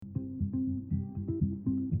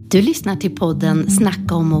Du lyssnar till podden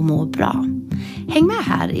Snacka om och må bra. Häng med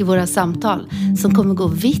här i våra samtal som kommer gå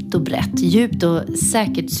vitt och brett, djupt och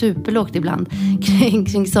säkert superlågt ibland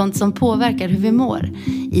kring sånt som påverkar hur vi mår.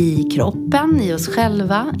 I kroppen, i oss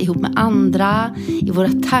själva, ihop med andra, i våra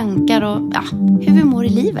tankar och hur vi mår i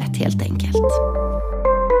livet helt enkelt.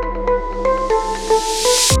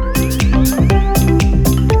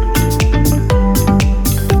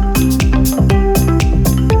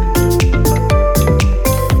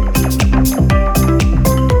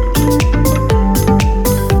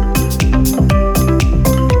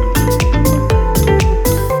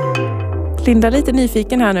 Linda, lite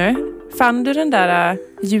nyfiken här nu. Fann du den där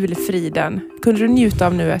julfriden? Kunde du njuta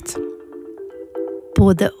av nuet?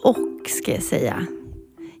 Både och ska jag säga.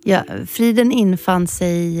 Ja, friden infann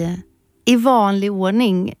sig i vanlig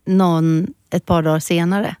ordning ett par dagar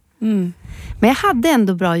senare. Mm. Men jag hade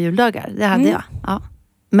ändå bra juldagar, det hade jag. Ja.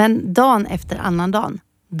 Men dagen efter annan dagen,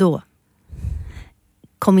 då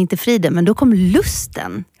kom inte friden, men då kom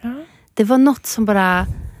lusten. Ja. Det var något som bara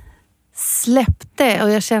släppte och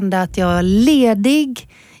jag kände att jag var ledig.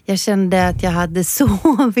 Jag kände att jag hade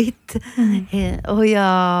sovit. Och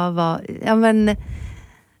jag var...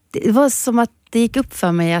 det var som att det gick upp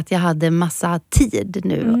för mig att jag hade massa tid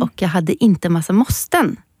nu. Och jag hade inte massa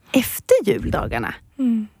måsten efter juldagarna.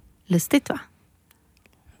 Lustigt va?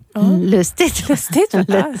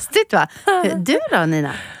 Lustigt va? Du då,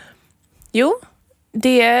 Nina? Jo,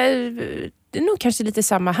 det är nog kanske lite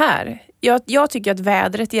samma här. Jag tycker att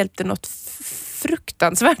vädret hjälpte något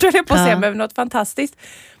fruktansvärt, höll jag på att säga, men något fantastiskt.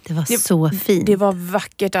 Det var så fint. Det var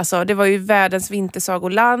vackert alltså. Det var ju världens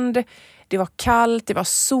vintersagoland. Det var kallt, det var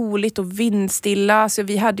soligt och vindstilla. Så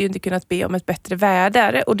vi hade ju inte kunnat be om ett bättre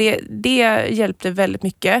väder. Och det hjälpte väldigt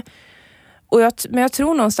mycket. Men jag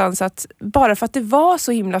tror någonstans att bara för att det var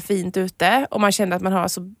så himla fint ute och man kände att man har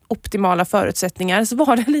så optimala förutsättningar, så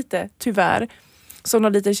var det lite, tyvärr, som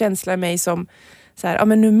någon liten känsla i mig som så här,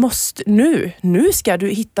 men nu ska du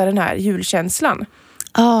hitta den här julkänslan.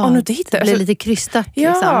 Om du inte hittar, det blir lite krystat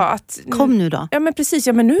liksom. Kom nu då. Ja men precis,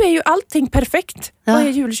 men nu är ju allting perfekt. Vad är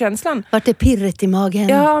julkänslan? Vart är pirret i magen?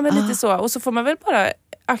 Ja men lite så. Och så får man väl bara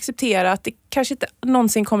acceptera att det kanske inte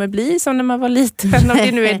någonsin kommer bli som när man var liten. Om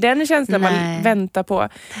det nu är den känslan man väntar på.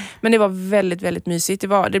 Men det var väldigt, väldigt mysigt.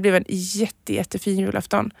 Det blev en jättefin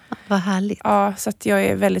julafton. Vad härligt. Ja, så att jag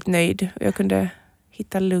är väldigt nöjd. Jag kunde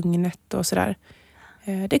hitta lugnet och sådär.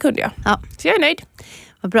 Det kunde jag. Ja. Så jag är nöjd.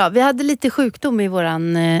 Vad bra. Vi hade lite sjukdom i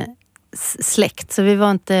våran släkt. Så vi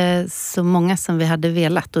var inte så många som vi hade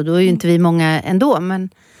velat. Och då är ju inte vi många ändå. Men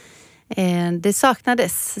det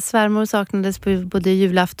saknades. Svärmor saknades på både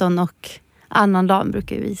julafton och annan dag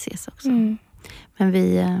brukar vi ses också. Men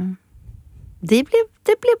det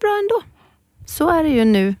blev bra ändå. Så är det ju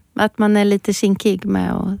nu. Att man är lite kinkig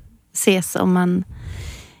med att ses om man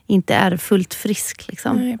inte är fullt frisk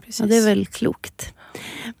liksom. Nej, precis. Och det är väl klokt.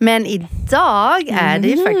 Men idag är det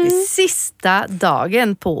ju faktiskt sista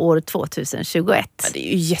dagen på år 2021. Ja, det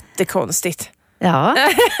är ju jättekonstigt. Ja.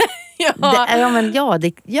 Ja, men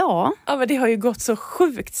det har ju gått så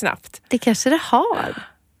sjukt snabbt. Det kanske det har.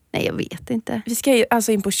 Nej, jag vet inte. Vi ska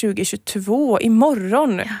alltså in på 2022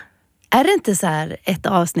 imorgon. Ja. Är det inte så här ett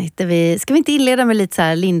avsnitt där ska vi inte inleda med lite så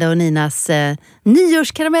här Linda och Ninas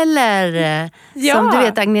nyårskarameller? Ja. Som du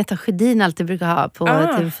vet Agneta Sjödin alltid brukar ha på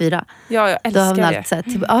TV4. Ja, jag älskar då har hon alltid så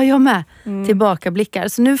här, jag med. Tillbakablickar.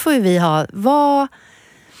 Så nu får ju vi ha,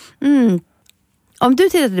 om du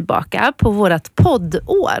tittar tillbaka på vårat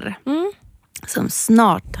poddår som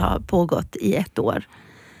snart har pågått i 1 år.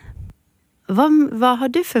 Vad har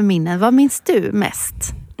du för minnen? Vad minns du mest?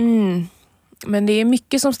 Men det är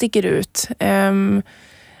mycket som sticker ut.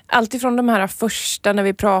 Allt ifrån de här första när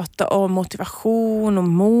vi pratar om motivation och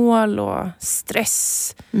mål och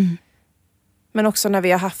stress. Men också när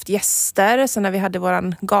vi har haft gäster. Så när vi hade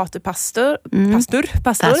våran gatupastor. Pastor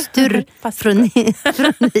från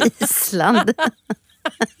Island.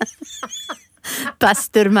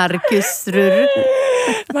 Pastor Marcus Rur.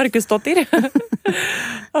 Marcus Dottir.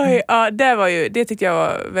 Oj, ja, det tyckte jag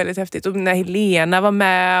var väldigt häftigt. Och när Helena var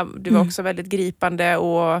med, det var också väldigt gripande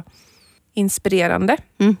och inspirerande.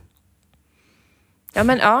 Ja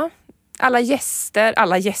men alla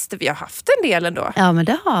gäster vi har haft en del ändå. Ja men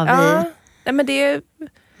det har vi. Ja, nej, men det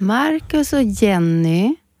Marcus och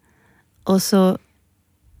Jenny och så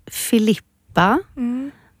Filippa.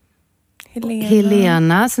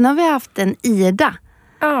 Helena. Sen har vi haft en Ida.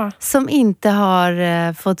 Som inte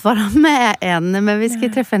har fått vara med än. Men vi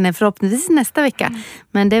ska träffa henne förhoppningsvis nästa vecka.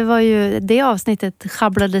 Men det avsnittet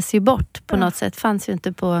schabblades ju bort på något sätt. Fanns ju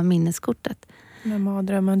inte på minneskortet. Med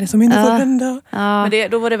mardrömmen, det som inte får hända. Ja. Men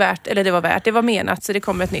då var det värt, eller det var värt, det var menat, så det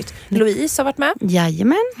kommer ett nytt. Louise har varit med.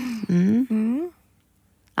 Jajamän.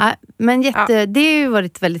 Ja, men det har ju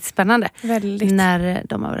varit väldigt spännande. Väldigt. När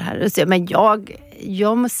de har varit här. Men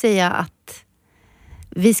jag måste säga att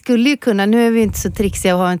vi skulle ju kunna, nu är vi inte så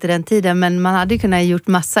trixiga och har inte den tiden, men man hade ju kunnat gjort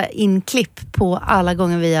massa inklipp på alla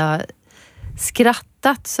gånger vi har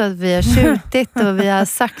skrattat så att vi har skjutit och vi har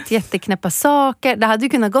sagt jätteknäppa saker. Det hade ju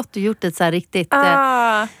kunnat gått och gjort ett så här riktigt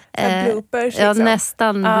bloopers liksom. Ja,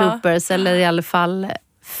 nästan bloopers eller i alla fall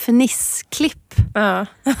fnissklipp.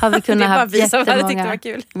 Har vi kunnat ha jättemånga. Det är bara vi som hade tyckt det var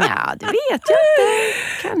kul. Ja, det vet jag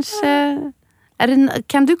inte. Kanske.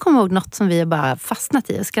 Kan du komma ihåg något som vi har bara fastnat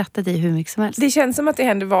i och skrattat i hur mycket som helst? Det känns som att det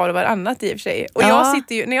händer var och varannat i och för sig. Och jag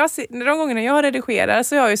sitter ju, de gångerna jag redigerar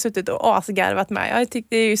så har jag ju suttit och asgarvat med. Jag tycker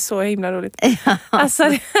det är ju så himla roligt. Alltså,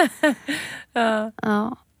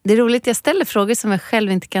 ja. Det är roligt, jag ställer frågor som jag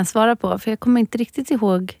själv inte kan svara på. För jag kommer inte riktigt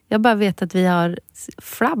ihåg. Jag bara vet att vi har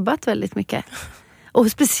flabbat väldigt mycket.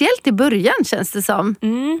 Och speciellt i början känns det som.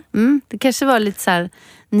 Det kanske var lite så här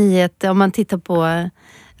nyhet om man tittar på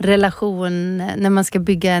relation, när man ska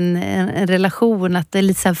bygga en relation, att det är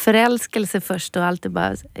lite så här förälskelse först och allt är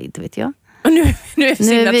bara, inte vet jag. Och nu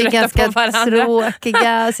är vi ganska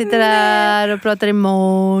tråkiga, sitter där och pratar i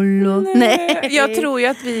moll. Nej. Jag tror ju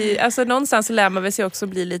att vi, alltså någonstans lär man väl sig också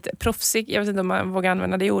bli lite proffsig. Jag vet inte om man vågar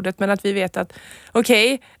använda det ordet, men att vi vet att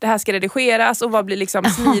okej, det här ska redigeras och vad blir liksom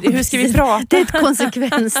smidigt. Hur ska vi prata? Det är ett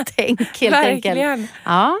konsekvenstänk helt enkelt. Verkligen.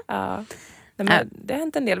 Ja. Men det har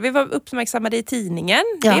hänt en del. Vi var uppmärksammade i tidningen.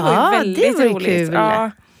 Det var ju väldigt roligt. Kul.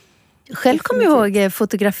 Ja. Själv kommer jag ihåg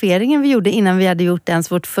fotograferingen vi gjorde innan vi hade gjort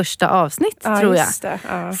ens vårt första avsnitt, tror jag.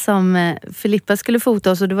 Som Filippa skulle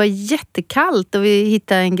fota oss och det var jättekallt och vi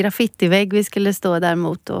hittade en graffitivägg vi skulle stå där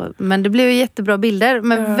mot. Men det blev ju jättebra bilder,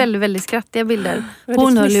 men väldigt, väldigt skrattiga bilder.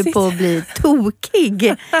 Hon höll ju på att bli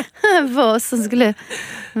tokig. Vad som skulle...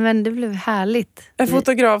 Men det blev härligt. En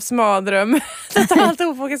fotografs mardröm. Totalt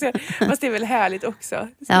ofokuserat. Fast det är väl härligt också.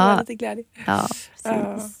 Det ska vara lite glädje. Ja,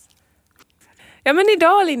 precis. Ja, men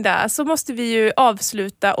idag, Linda, så måste vi ju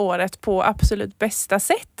avsluta året på absolut bästa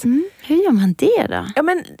sätt. Hur gör man det då? Ja,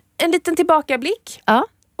 men en liten tillbakablick. Ja.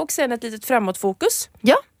 Och sen ett litet framåtfokus.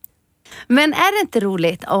 Ja. Men är det inte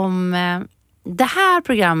roligt om det här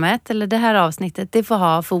programmet eller det här avsnittet, det får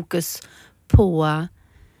ha fokus på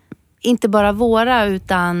inte bara våra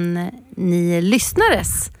utan ni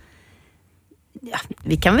lyssnares. Ja,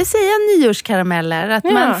 vi kan väl säga nyårskarameller. Att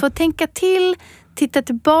man får tänka till, titta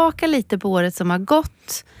tillbaka lite på året som har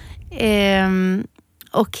gått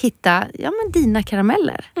och hitta dina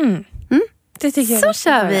karameller. Det tycker jag. Så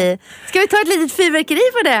kör vi. Ska vi ta ett litet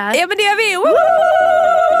fyrverkeri på det? Ja, men det gör vi. Woo!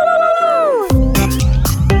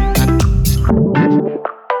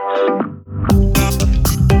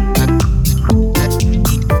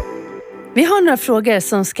 Vi har några frågor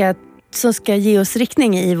som ska ge oss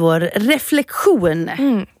riktning i vår reflektion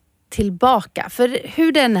tillbaka. För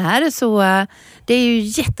hur den är så det är ju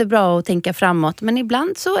jättebra att tänka framåt, men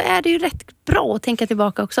ibland så är det ju rätt bra att tänka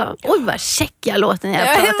tillbaka också. Oj, vad check jag låter när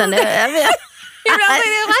jag pratar nu. Ibland är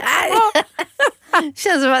det rätt bra.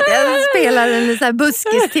 Känns som att jag spelar en sån här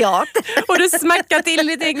buskisteater. Och du smackar till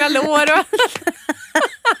ditt egna lår.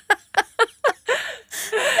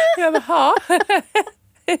 Jag bara, ja.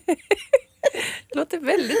 Det låter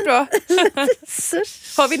väldigt bra.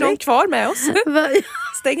 Har vi någon kvar med oss?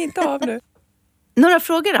 Stäng inte av nu. Några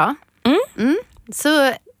frågor då?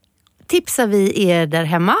 Så tipsar vi er där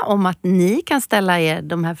hemma om att ni kan ställa er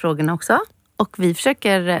de här frågorna också. Och vi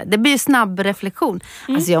försöker, det blir ju snabb reflektion.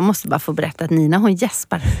 Alltså jag måste bara få berätta att Nina, hon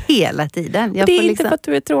gäspar hela tiden. Det är inte för att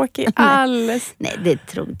du är tråkig. Alldeles. Nej, det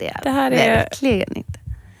trodde jag det här verkligen inte.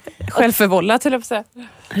 Självförvållat, höll jag på att säga.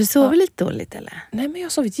 Har du sovit lite dåligt eller? Nej, men jag har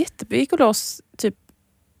sovit jättebra. Jag gick och lås typ...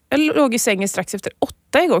 Jag låg i sängen strax efter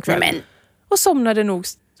 8 igår kväll. Men. Och somnade nog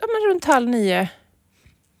runt 8:30.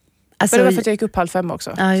 Alltså, men det var för att jag gick upp 4:30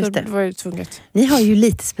 också. Ja, just så det var ju tvunget. Ni har ju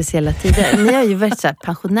lite speciella tider. Ni har ju varit så här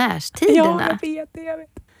pensionärstiderna. Ja, jag vet.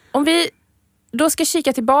 Om vi då ska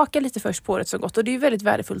kika tillbaka lite först på året som gått. Och det är ju väldigt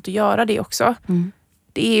värdefullt att göra det också.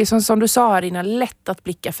 Det är ju som du sa här innan, lätt att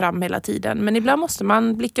blicka fram hela tiden. Men ibland måste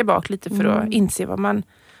man blicka bak lite för att inse vad man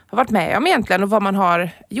har varit med om egentligen och vad man har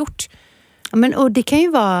gjort. Men, och det kan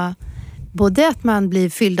ju vara både att man blir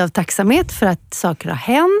fylld av tacksamhet för att saker har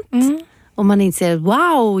hänt. Och man inser,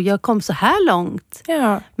 wow, jag kom så här långt.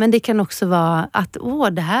 Ja. Men det kan också vara att,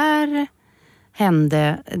 det här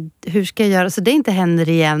hände. Hur ska jag göra så det inte händer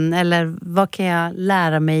igen? Eller vad kan jag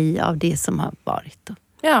lära mig av det som har varit?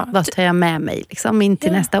 Ja. Vad tar jag med mig liksom, in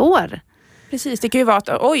till nästa år? Precis, det kan ju vara att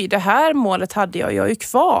oj, det här målet hade jag är ju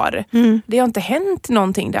kvar. Det har inte hänt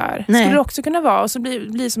någonting där. Nej. Skulle det också kunna vara. Och så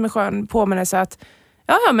blir som en skön påminnelse att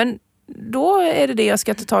ja, men då är det jag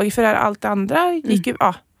ska ta tag i. För allt det andra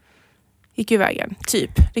gick ju vägen.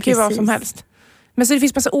 Typ. Det kan ju vara vad som helst. Men så det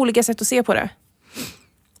finns massa olika sätt att se på det.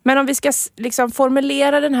 Men om vi ska liksom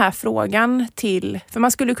formulera den här frågan till... För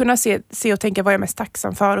man skulle kunna se och tänka vad jag är mest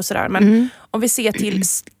tacksam för och sådär. Men om vi ser till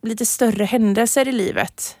lite större händelser i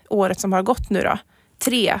livet. Året som har gått nu då.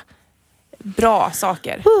 3 bra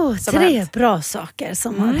saker. 3 bra saker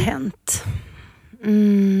som har hänt.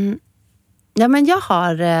 Ja, men jag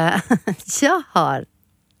har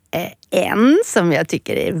en som jag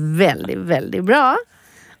tycker är väldigt, väldigt bra.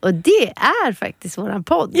 Och det är faktiskt våran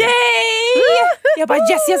podd. Yay! Jag bara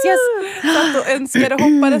yes. Satt och önskade och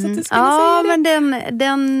hoppades att du skulle säga det.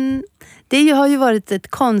 Men det har ju varit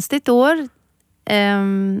ett konstigt år.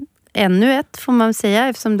 Ännu ett får man säga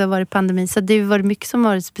eftersom det har varit pandemi. Så det har varit mycket som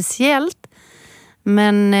har varit speciellt.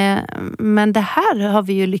 Men det här har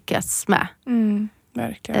vi ju lyckats med.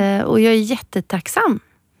 Verkligen. Och jag är jättetacksam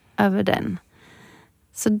över den.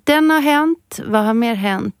 Så den har hänt. Vad har mer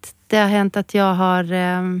hänt? Det har hänt att jag har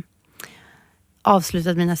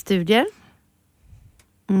avslutat mina studier.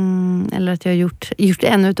 Eller att jag har gjort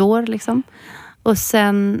ännu ett år liksom. Och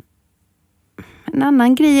sen en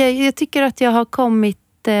annan grej. Jag tycker att jag har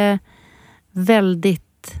kommit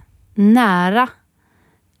väldigt nära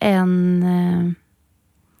en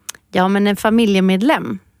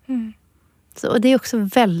familjemedlem. Så, och det är också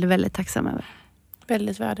väldigt, väldigt tacksam över.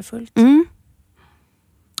 Väldigt värdefullt.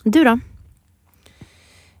 Du då?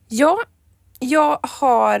 Ja, jag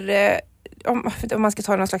har, om man ska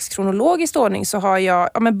ta någon slags kronologisk ordning så har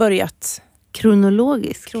jag börjat...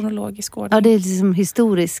 Kronologisk ordning. Ja, det är liksom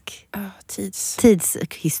historisk.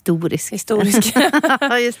 Historisk.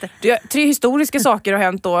 Ja, just det. 3 historiska saker har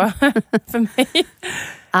hänt då för mig.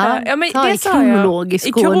 Ja, men det i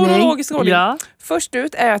kronologisk ordning. Ja. Först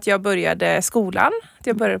ut är att jag började skolan.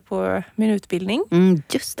 Jag började på min utbildning.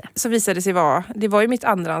 Just det. Så visade det sig det var ju mitt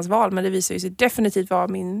andrahandsval, men det visade sig definitivt vara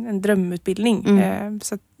en drömutbildning.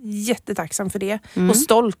 Så jättetacksam för det. Och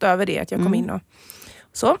stolt över det, att jag kom in och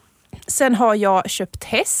så. Sen har jag köpt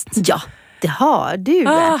häst. Ja, det har du.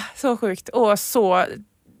 Så sjukt. Och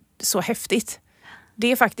så häftigt.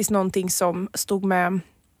 Det är faktiskt någonting som stod med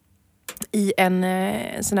i en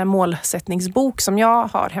sån här målsättningsbok som jag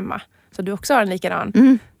har hemma. Så du också har en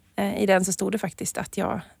likadan. I den så stod det faktiskt att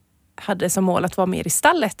jag hade som mål att vara mer i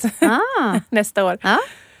stallet nästa år.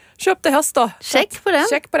 Köpte häst då. Check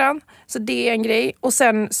på den. Så det är en grej. Och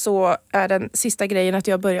sen så är den sista grejen att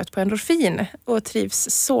jag har börjat på endorfin. Och trivs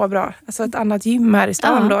så bra. Alltså ett annat gym här i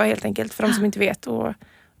stan då helt enkelt. För de som inte vet. Och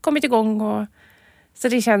kommit igång. Så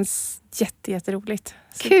det känns jätteroligt.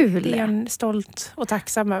 Kul. Det är en stolt och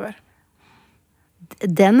tacksam över.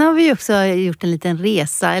 Den har vi ju också gjort en liten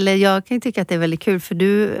resa. Eller jag kan ju tycka att det är väldigt kul. För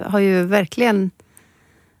du har ju verkligen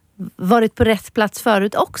varit på rätt plats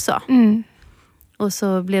förut också. Och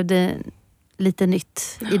så blev det lite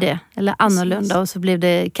nytt i det. Eller annorlunda. Precis. Och så blev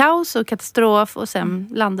det kaos och katastrof. Och sen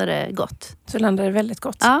landade det gott. Så landade det väldigt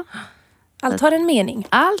gott. Ja. Allt har en mening.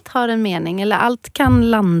 Allt har en mening. Eller allt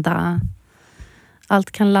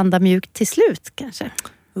kan landa mjukt till slut kanske.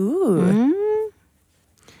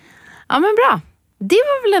 Ja, men bra. Det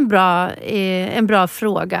var väl en bra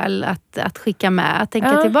fråga att skicka med. Att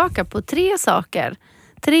tänka tillbaka på 3 saker.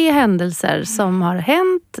 3 händelser som har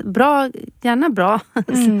hänt. Gärna bra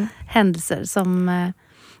händelser som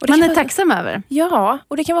man är tacksam över. Ja,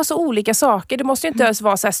 och det kan vara så olika saker. Det måste inte ens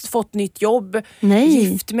vara så här, fått nytt jobb,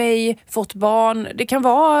 gift mig, fått barn. Det kan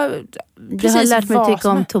vara precis. Jag har lärt mig tycka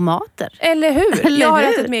om tomater. Eller hur? Jag har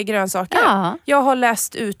ätit mer grönsaker. Ja. Jag har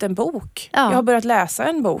läst ut en bok. Ja. Jag har börjat läsa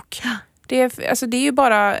en bok. Det är ju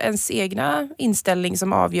bara ens egna inställning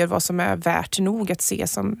som avgör vad som är värt nog att se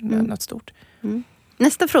som något stort.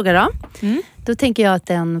 Nästa fråga då. Då tänker jag att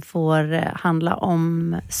den får handla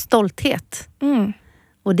om stolthet.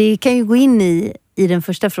 Och det kan ju gå in i den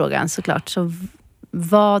första frågan såklart. Så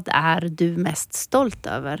vad är du mest stolt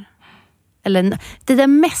över? Eller det där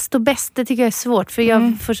mest och bäst, det tycker jag är svårt. För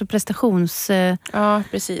jag får så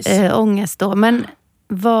ångest då. Men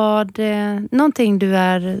någonting du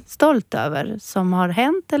är stolt över som har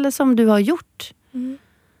hänt eller som du har gjort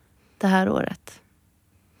det här året?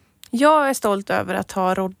 Jag är stolt över att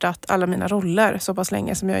ha roddat alla mina roller så pass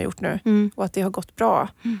länge som jag har gjort nu. Och att det har gått bra.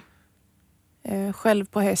 Själv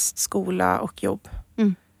på häst, skola och jobb.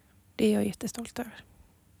 Det är jag jättestolt över.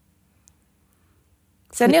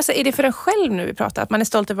 Sen är det för en själv nu vi pratar. Att man är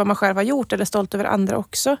stolt över vad man själv har gjort eller stolt över andra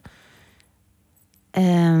också.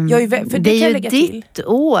 för det är ju lägga ditt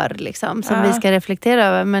år liksom, som vi ska reflektera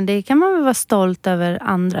över. Men det kan man väl vara stolt över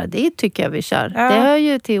andra. Det tycker jag vi kör. Ja. Det hör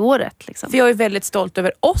ju till året. Liksom. För jag är väldigt stolt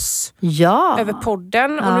över oss. Ja. Över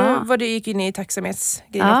podden. Och nu gick in i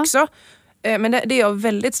tacksamhetsgrejen också. Men det är jag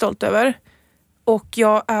väldigt stolt över. Och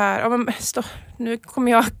jag är... nu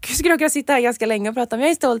skulle jag kunna sitta här ganska länge och prata. Men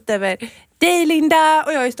jag är stolt över dig, Linda.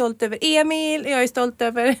 Och jag är stolt över Emil. Och jag är stolt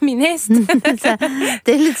över min häst.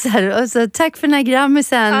 Det är lite så här. Och så, tack för den här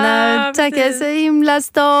grammisen. Tack, jag är så himla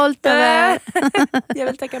stolt över. Jag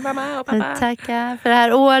vill tacka mamma och pappa. Tacka för det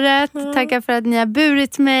här året. Tacka för att ni har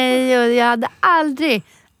burit mig. Och jag hade aldrig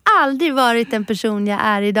varit den person jag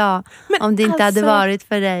är idag. Men om det inte hade varit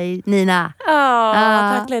för dig, Nina.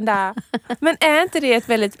 Tack, Linda. Men är inte det ett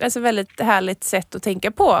väldigt härligt sätt att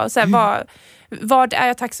tänka på? Så här, vad är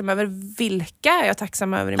jag tacksam över? Vilka är jag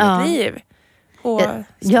tacksam över i mitt liv? Och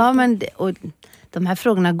de här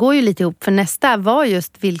frågorna går ju lite ihop. För nästa var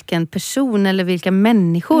just vilken person eller vilka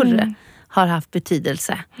människor har haft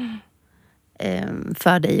betydelse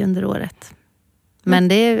för dig under året. Men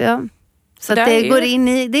det är... Så att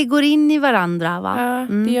det går in i varandra, va?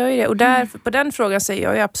 Ja, det gör ju det. Och på den frågan säger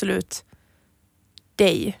jag ju absolut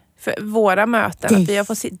dig. För våra möten. Att vi har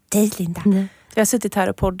fått dig, Linda. Vi har suttit här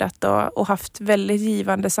och poddat och haft väldigt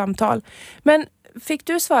givande samtal. Men fick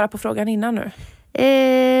du svara på frågan innan nu?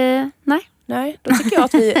 Nej. Nej, då tycker jag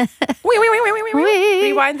att vi...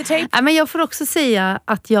 Rewind the tape. Ja, men jag får också säga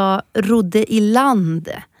att jag rodde i land.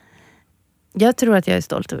 Jag tror att jag är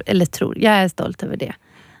stolt över... jag är stolt över det.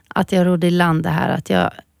 Att jag rodde i land det här. Att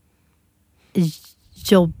jag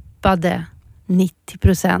jobbade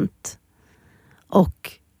 90%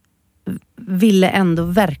 och ville ändå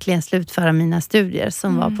verkligen slutföra mina studier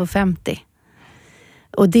som var på 50.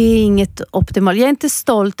 Och det är inget optimalt. Jag är inte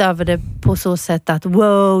stolt över det på så sätt att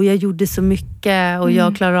wow, jag gjorde så mycket och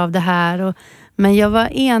jag klarar av det här. Men jag var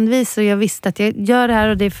envis och jag visste att jag gör det här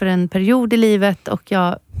och det är för en period i livet och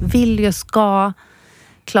jag vill och ska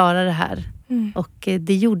klara det här. Och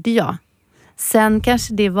det gjorde jag. Sen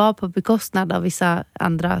kanske det var på bekostnad av vissa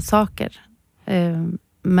andra saker.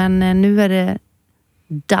 Men nu är det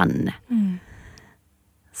done.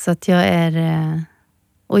 Så att jag är...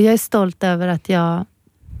 Och jag är stolt över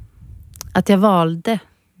att jag valde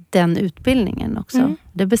den utbildningen också.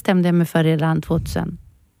 Det bestämde jag mig för redan 2012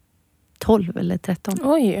 eller 2013.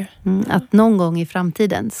 Oj. Att någon gång i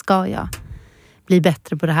framtiden ska jag bli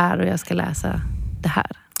bättre på det här och jag ska läsa det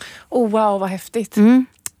här. Oh wow, vad häftigt.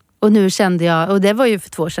 Och nu kände jag, och det var ju för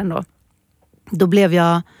 2 år sedan då. Då blev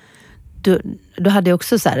jag, då hade jag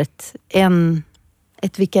också så här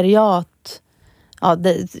ett vikariat. Ja,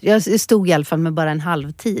 jag stod i alla fall med bara en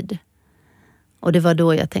halvtid. Och det var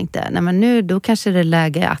då jag tänkte, nej men nu då kanske det är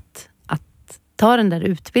läge att ta den där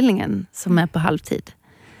utbildningen som är på halvtid.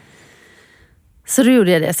 Så då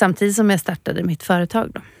gjorde jag det samtidigt som jag startade mitt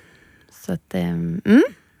företag då. Så att,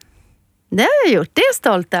 det har jag gjort, det är jag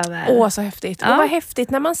stolt över. Så häftigt. Och vad häftigt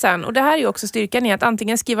när man sen, och det här är ju också styrkan i att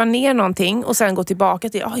antingen skriva ner någonting och sen gå tillbaka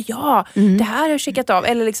till, det här har jag skickat av.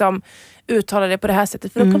 Eller liksom uttala det på det här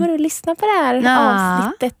sättet. För då kommer du lyssna på det här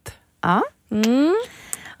avsnittet. Ja.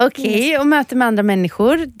 Okej, och möte med andra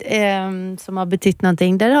människor som har betytt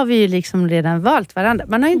någonting. Där har vi ju liksom redan valt varandra.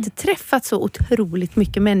 Man har ju inte träffat så otroligt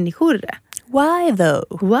mycket människor. Why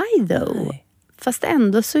though? Nej. Fast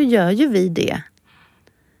ändå så gör ju vi det.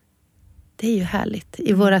 Det är ju härligt.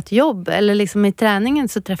 I vårat jobb, eller liksom i träningen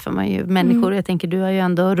så träffar man ju människor. Jag tänker, du har ju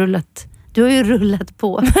ändå rullat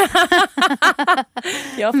på.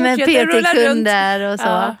 Jag med PT-kunder och så.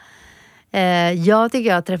 Ja. Jag tycker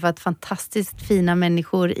jag har träffat fantastiskt fina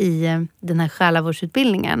människor i den här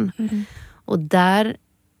själavårdsutbildningen. Och där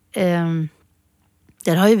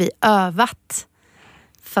har ju vi övat.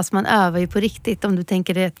 Fast man övar ju på riktigt. Om du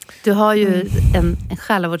tänker det. Du har ju en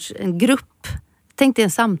själavårdsgrupp. Tänk dig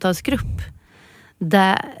en samtalsgrupp.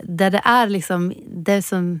 Där det är liksom det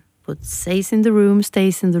som what says in the room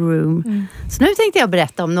stays in the room. Så nu tänkte jag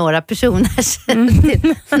berätta om några personer.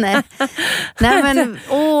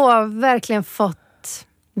 Verkligen fått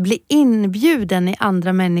bli inbjuden i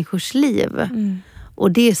andra människors liv.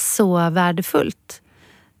 Och det är så värdefullt.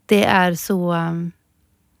 Det är så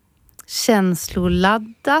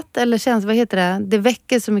känsloladdat, eller vad heter det? Det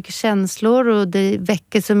väcker så mycket känslor och det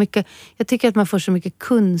väcker så mycket, jag tycker att man får så mycket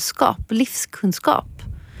kunskap, livskunskap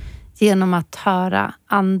genom att höra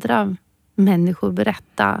andra människor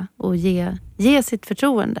berätta och ge sitt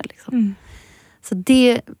förtroende liksom. Så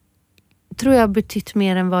det tror jag har betytt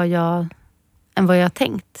mer än vad jag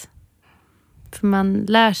tänkt. För man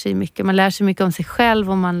lär sig mycket om sig själv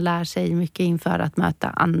och man lär sig mycket inför att möta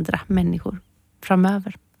andra människor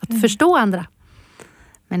framöver. Att förstå andra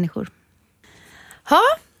människor. Ha,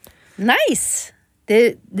 nice.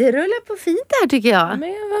 Det rullar på fint här tycker jag.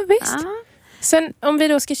 Men vad visst. Ja. Sen om vi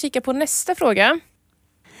då ska kika på nästa fråga.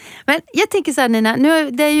 Men jag tänker så här Nina,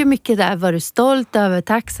 nu, det är ju mycket där, var du stolt över,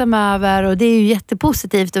 tacksam över och det är ju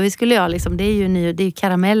jättepositivt och vi skulle ha liksom, det är ju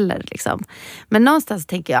karameller liksom. Men någonstans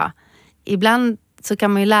tänker jag, ibland så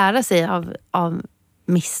kan man ju lära sig av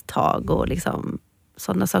misstag och liksom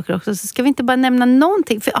sådana saker också. Så ska vi inte bara nämna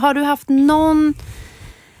någonting, för har du haft någon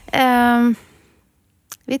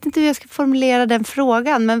vet inte hur jag ska formulera den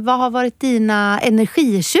frågan, men vad har varit dina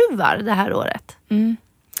energitjuvar det här året?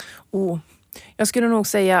 Jag skulle nog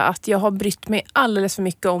säga att jag har brytt mig alldeles för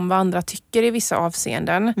mycket om vad andra tycker i vissa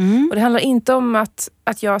avseenden. Och det handlar inte om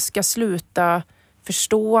att jag ska sluta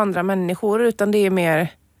förstå andra människor, utan det är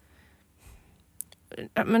mer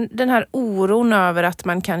den här oron över att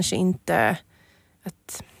man kanske inte...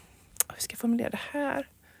 hur ska jag formulera det här?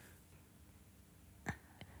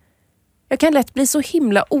 Jag kan lätt bli så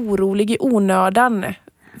himla orolig i onödan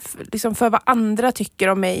liksom för vad andra tycker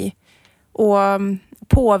om mig. Och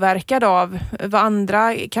påverkad av vad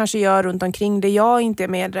andra kanske gör runt omkring det jag inte är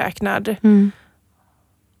medräknad.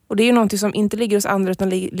 Och det är ju någonting som inte ligger hos andra utan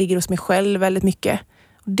ligger hos mig själv väldigt mycket.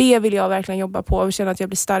 Och det vill jag verkligen jobba på och känna att jag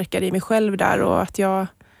blir starkare i mig själv där och att jag...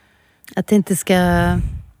 Att det inte ska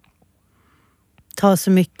ta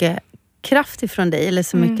så mycket kraft ifrån dig eller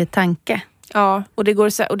så mycket tanke. Ja, och det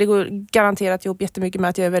går garanterat ihop jättemycket med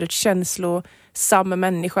att jag är väldigt känslosam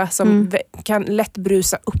människa som kan lätt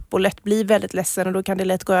brusa upp och lätt bli väldigt ledsen och då kan det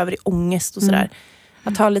lätt gå över i ångest och sådär.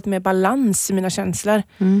 Att ha lite mer balans i mina känslor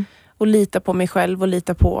och lita på mig själv och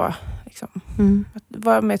lita på liksom, att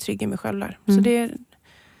vara mer trygg i mig själv där.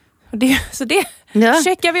 Så det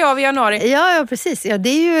checkar vi av i januari. Ja, precis. Ja, det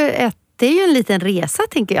är ju en liten resa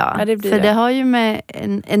tänker jag. Ja, det har ju med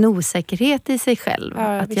en osäkerhet i sig själv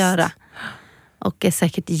att göra. Och är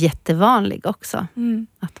säkert jättevanlig också.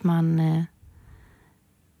 Att man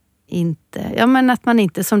att man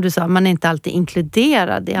inte, som du sa, man är inte alltid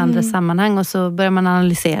inkluderad i andra sammanhang. Och så börjar man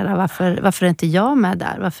analysera varför är inte jag med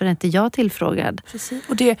där? Varför är inte jag tillfrågad? Precis.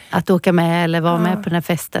 Och att åka med eller vara med på den här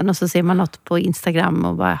festen. Och så ser man något på Instagram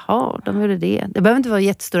och bara, jaha, de gjorde det. Det behöver inte vara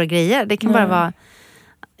jättestora grejer. Det kan bara vara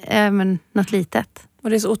något litet. Och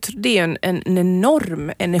det är en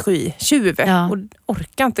enorm energitjuv. Och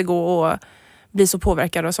orkar inte gå och bli så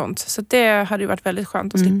påverkad och sånt. Så det hade ju varit väldigt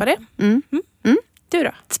skönt att slippa det. Du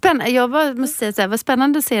då? Spännande. Jag måste säga så här, vad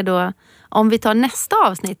spännande att se då om vi tar nästa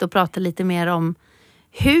avsnitt och pratar lite mer om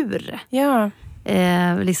hur. Ja.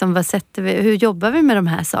 Liksom hur jobbar vi med de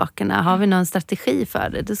här sakerna? Har vi någon strategi för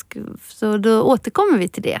det? Så då återkommer vi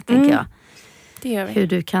till det, tänker jag. Det gör vi. Hur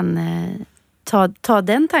du kan ta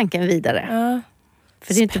den tanken vidare. Ja.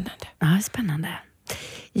 För det är spännande. Spännande.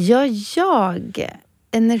 Jag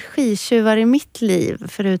energitjuvar i mitt liv,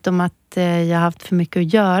 förutom att jag har haft för mycket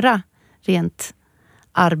att göra rent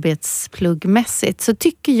arbetspluggmässigt, så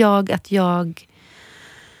tycker jag att jag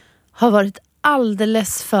har varit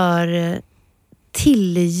alldeles för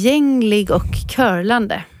tillgänglig och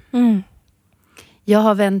curlande. Jag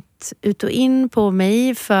har vänt ut och in på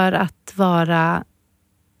mig för att vara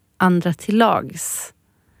andra till lags.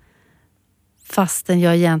 Fastän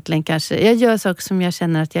jag egentligen jag gör saker som jag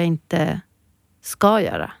känner att jag inte ska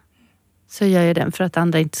göra. Så gör jag den för att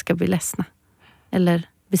andra inte ska bli ledsna. Eller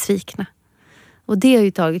besvikna. Och det har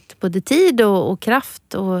ju tagit både tid och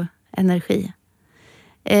kraft och energi.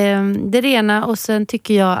 Det rena, och sen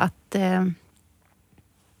tycker jag att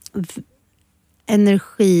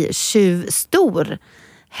energitjuv stor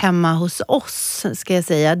hemma hos oss, ska jag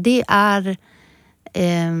säga. Det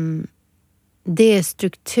är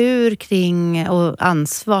struktur kring och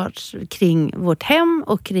ansvar kring vårt hem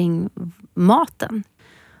och kring maten.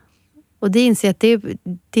 Och det inser jag att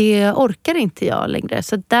det orkar inte jag längre.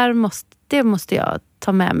 Så det måste jag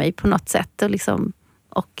ta med mig på något sätt.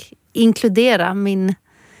 Och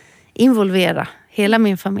involvera hela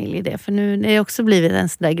min familj i det. För nu är det också blivit en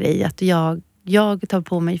sån där grej att jag tar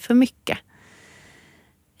på mig för mycket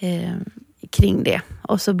kring det.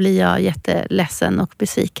 Och så blir jag jätteledsen och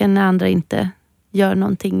besviken när andra inte gör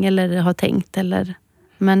någonting eller har tänkt.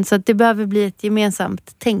 Men så att det behöver bli ett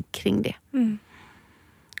gemensamt tänk kring det.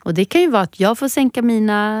 Och det kan ju vara att jag får sänka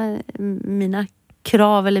mina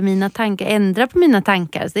krav eller mina tankar, ändra på mina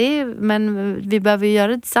tankar. Men vi behöver ju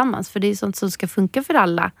göra det tillsammans, för det är sånt som ska funka för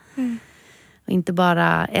alla. Och inte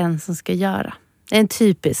bara en som ska göra. Det är en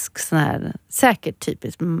typisk säkert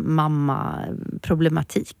typisk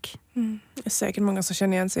mamma-problematik. Det är säkert många som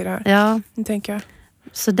känner igen sig i det här. Ja. Tänker jag.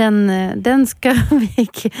 Så den ska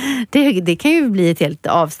det kan ju bli ett helt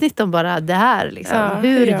avsnitt om bara det här. Liksom.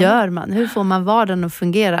 Hur gör man? Hur får man vardagen att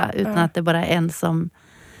fungera utan att det bara är en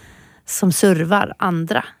som servar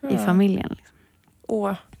andra i familjen. Liksom.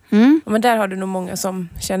 Åh. Men där har du nog många som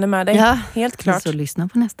känner med dig. Ja, helt klart. Så lyssna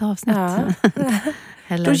på nästa avsnitt. Ja.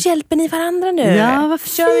 Eller... Då hjälper ni varandra nu. Ja, vad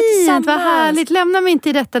fint, vad härligt. Lämna mig inte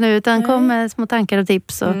i detta nu utan kom med små tankar och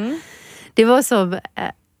tips. Och det var så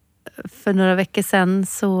för några veckor sedan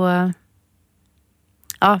så...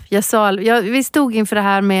 Ja, vi stod inför det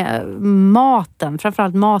här med maten,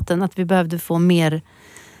 framförallt maten, att vi behövde få mer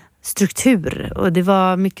struktur. Och det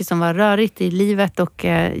var mycket som var rörigt i livet och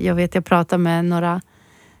jag pratade med några,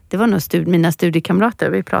 det var nog mina studiekamrater,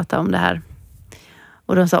 vi pratade om det här.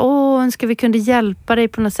 Och de sa, önskar vi kunde hjälpa dig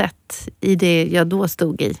på något sätt i det jag då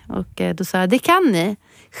stod i. Och då sa jag, det kan ni.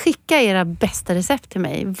 Skicka era bästa recept till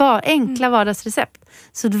mig. Enkla vardagsrecept.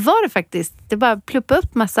 Så det var det faktiskt. Det bara pluppa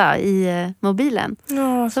upp massa i mobilen.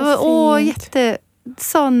 Ja, så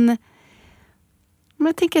sån... Men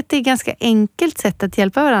jag tänker att det är ett ganska enkelt sätt att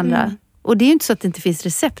hjälpa varandra. Och det är ju inte så att det inte finns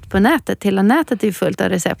recept på nätet. Hela nätet är ju fullt av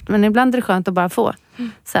recept. Men ibland är det skönt att bara få.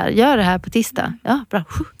 Så här, gör det här på tisdag. Ja, bra.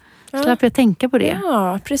 Slapp jag tänka på det.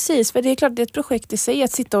 Ja, precis. För det är klart det är ett projekt i sig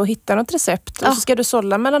att sitta och hitta något recept. Och så ska du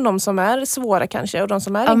sålla mellan de som är svåra kanske och de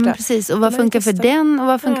som är enkla. Men precis. Och vad funkar för den och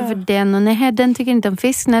vad funkar för den. Och nej, den tycker inte om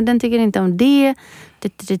fisk. Nej, den tycker inte om det.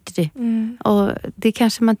 Och det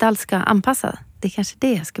kanske man inte alls ska anpassa. Det är kanske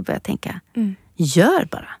det jag ska börja tänka. Gör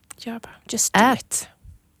bara. Just do it.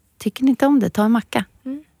 Tycker ni inte om det, ta en macka.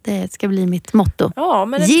 Det ska bli mitt motto. Ja,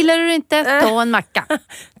 men gillar du inte, ta en macka.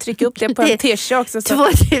 Tryck upp det på en t-shirt också.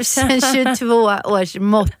 2022 års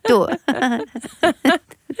motto.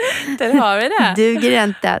 Där har vi det. Duger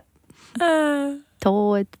inte.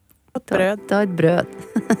 Ta ett bröd.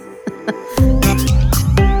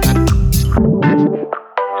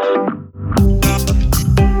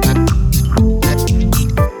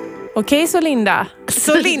 Okej, så Linda.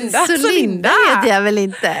 Så Linda vet jag väl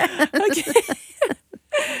inte. Okay.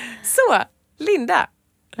 Så, Linda.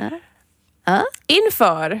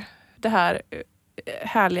 Inför det här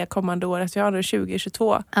härliga kommande året vi har nu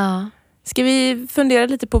 2022. Ska vi fundera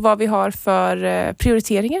lite på vad vi har för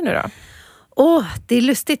prioriteringar nu då? Det är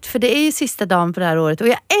lustigt för det är ju sista dagen på det här året och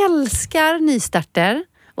jag älskar nystarter.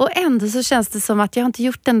 Och ändå så känns det som att jag inte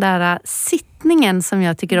gjort den där sittningen som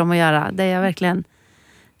jag tycker om att göra. Där jag verkligen,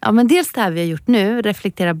 men dels det här vi har gjort nu,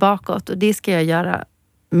 reflektera bakåt. Och det ska jag göra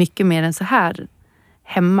mycket mer än så här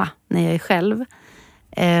hemma när jag är själv.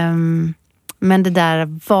 Men det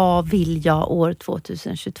där, vad vill jag år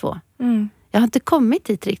 2022? Jag har inte kommit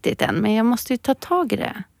dit riktigt än, men jag måste ju ta tag i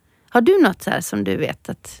det. Har du något så här som du vet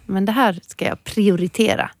att, men det här ska jag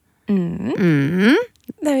prioritera?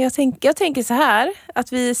 Nej, jag tänker så här,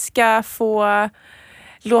 att vi ska få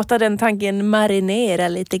låta den tanken marinera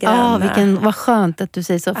lite grann. Vad skönt att du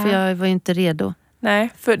säger så, för jag var ju inte redo. Nej,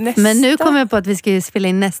 för nästa... Men nu kommer jag på att vi ska ju spela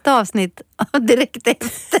in nästa avsnitt direkt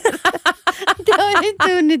efter. Det har jag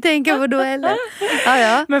inte hunnit tänka på då heller.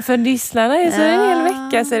 Ja. Men för lyssnarna är så en hel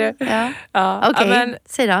vecka, ser du. Okej,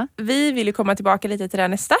 säg då. Vi vill ju komma tillbaka lite till det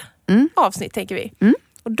nästa avsnitt, tänker vi.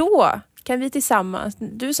 Och då kan vi tillsammans,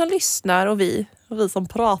 du som lyssnar och vi som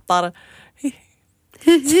pratar.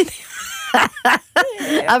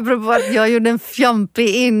 Apropå att jag gjorde en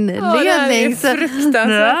fjompig inledning. Det är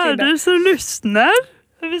fruktansvärt. Du som lyssnar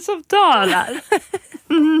och vi som talar.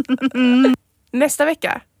 Nästa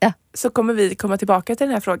vecka så kommer vi komma tillbaka till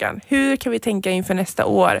den här frågan. Hur kan vi tänka inför nästa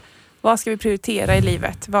år? Vad ska vi prioritera i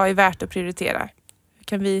livet? Vad är värt att prioritera?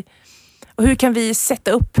 Hur kan vi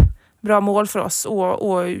sätta upp bra mål för oss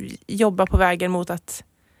och jobba på vägen mot att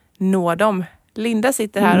nå dem? Linda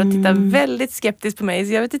sitter här och tittar väldigt skeptiskt på mig,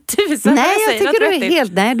 så jag vet inte tusan. Nej, jag tycker du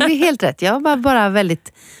är helt rätt. Jag var bara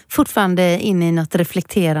väldigt fortfarande inne i något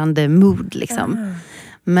reflekterande mood liksom.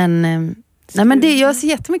 Men jag ser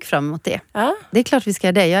jättemycket fram emot det. Det är klart vi ska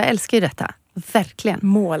göra det. Jag älskar ju detta. Verkligen.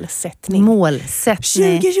 Målsättning.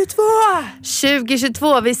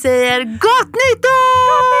 2022! Vi säger gott nytt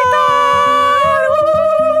år!